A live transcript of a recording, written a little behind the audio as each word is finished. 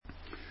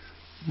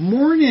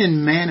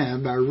Morning Manna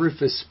by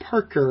Rufus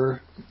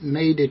Parker,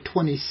 May the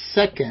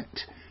 22nd,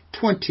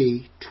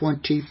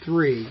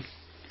 2023.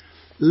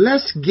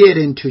 Let's get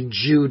into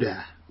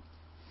Judah.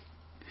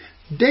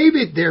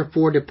 David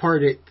therefore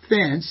departed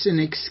thence and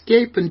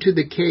escaped unto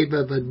the cave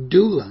of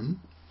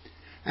Adullam.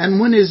 And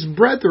when his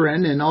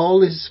brethren and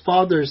all his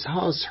father's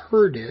house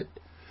heard it,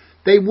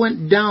 they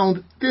went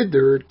down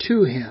thither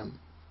to him.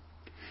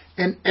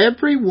 And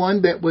every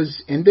one that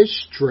was in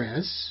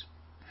distress,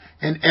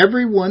 and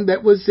every one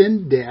that was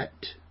in debt,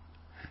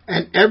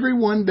 and every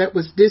one that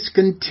was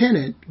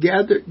discontented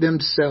gathered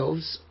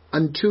themselves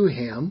unto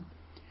him,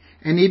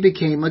 and he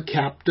became a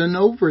captain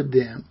over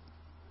them.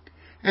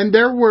 And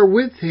there were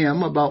with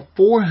him about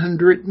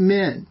 400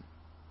 men.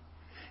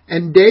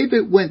 And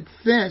David went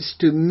thence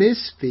to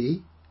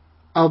Mizpeh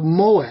of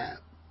Moab.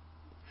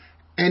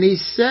 And he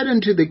said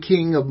unto the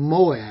king of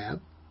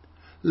Moab,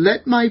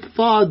 Let my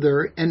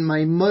father and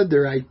my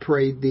mother, I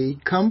pray thee,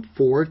 come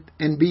forth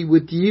and be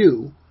with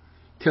you,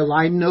 till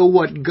I know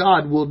what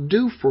God will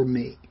do for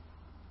me.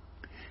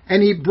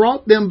 And he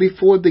brought them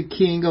before the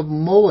king of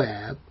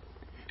Moab,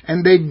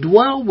 and they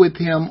dwelt with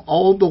him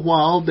all the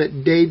while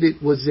that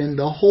David was in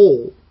the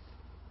hole.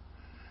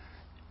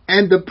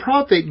 And the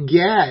prophet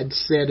Gad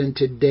said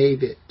unto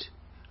David,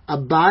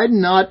 Abide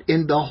not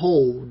in the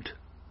hold,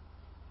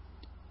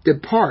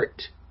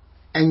 depart,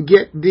 and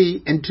get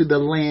thee into the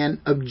land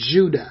of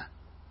Judah.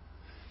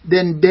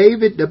 Then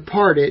David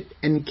departed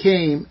and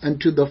came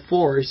unto the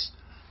forest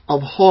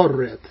of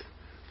Horeb.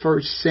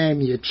 1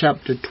 Samuel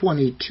chapter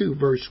 22,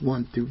 verse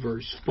 1 through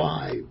verse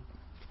 5.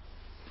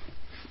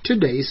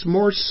 Today's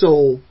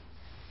morsel.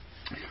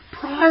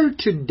 Prior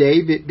to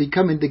David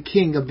becoming the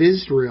king of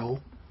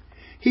Israel,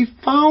 he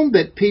found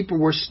that people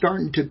were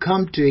starting to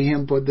come to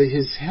him for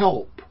his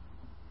help.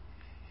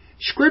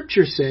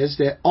 Scripture says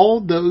that all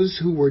those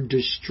who were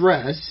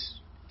distressed,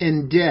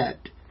 in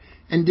debt,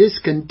 and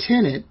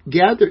discontented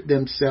gathered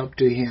themselves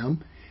to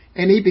him,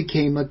 and he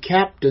became a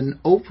captain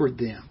over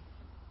them.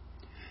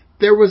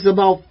 There was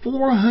about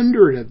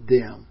 400 of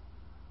them.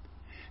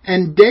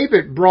 And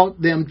David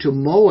brought them to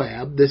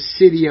Moab, the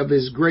city of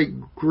his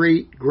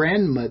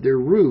great-great-grandmother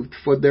Ruth,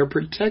 for their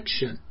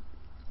protection.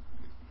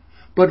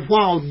 But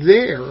while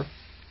there,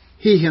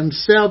 he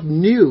himself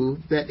knew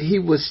that he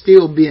was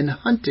still being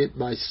hunted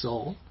by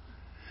Saul,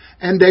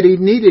 and that he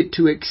needed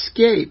to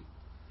escape,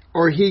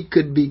 or he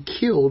could be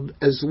killed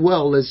as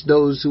well as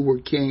those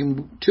who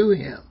came to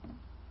him.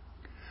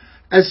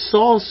 As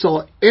Saul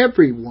saw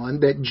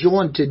everyone that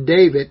joined to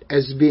David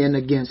as being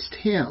against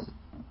him.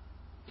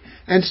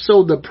 And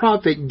so the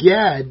prophet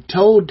Gad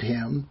told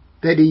him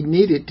that he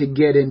needed to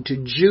get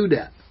into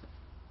Judah.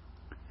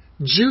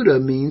 Judah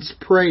means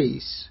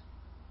praise.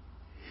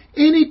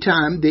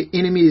 Anytime the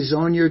enemy is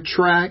on your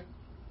track,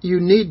 you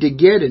need to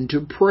get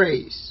into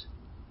praise.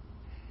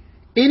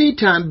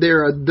 Anytime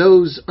there are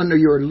those under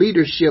your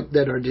leadership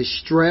that are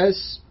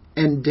distressed,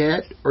 in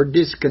debt, or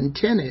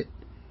discontented,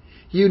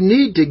 you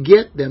need to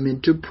get them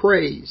into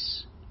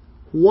praise.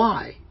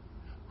 Why?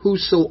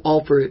 Whoso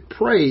offereth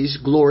praise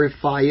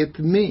glorifieth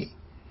me.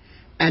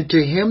 And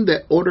to him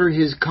that order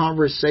his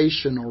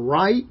conversation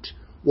aright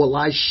will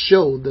I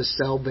show the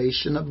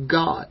salvation of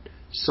God.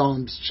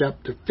 Psalms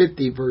chapter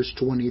 50, verse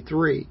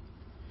 23.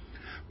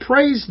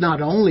 Praise not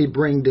only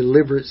bring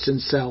deliverance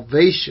and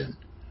salvation,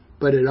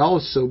 but it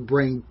also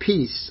bring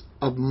peace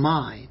of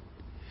mind.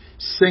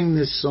 Sing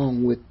this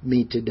song with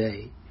me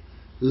today.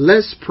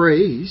 Let's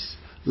praise.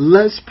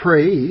 Let's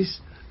praise,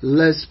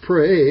 let's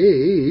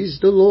praise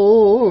the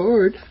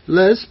Lord.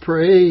 Let's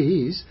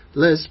praise,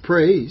 let's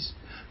praise,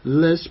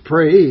 let's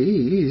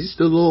praise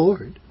the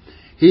Lord.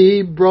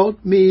 He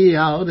brought me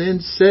out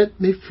and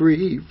set me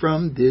free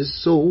from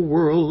this old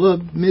world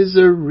of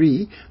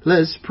misery.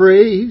 Let's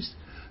praise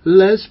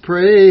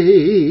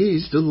the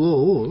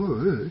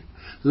Lord.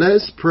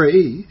 Let's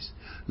praise,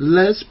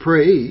 let's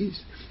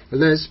praise.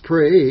 Let's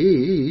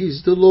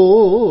praise the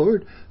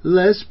Lord.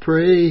 Let's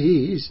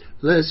praise,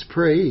 let's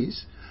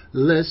praise,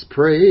 let's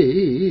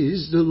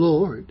praise the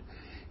Lord.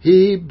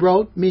 He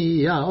brought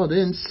me out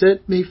and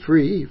set me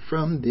free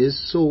from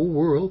this old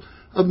world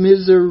of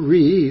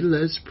misery.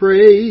 Let's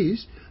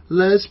praise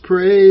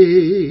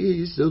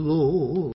the Lord.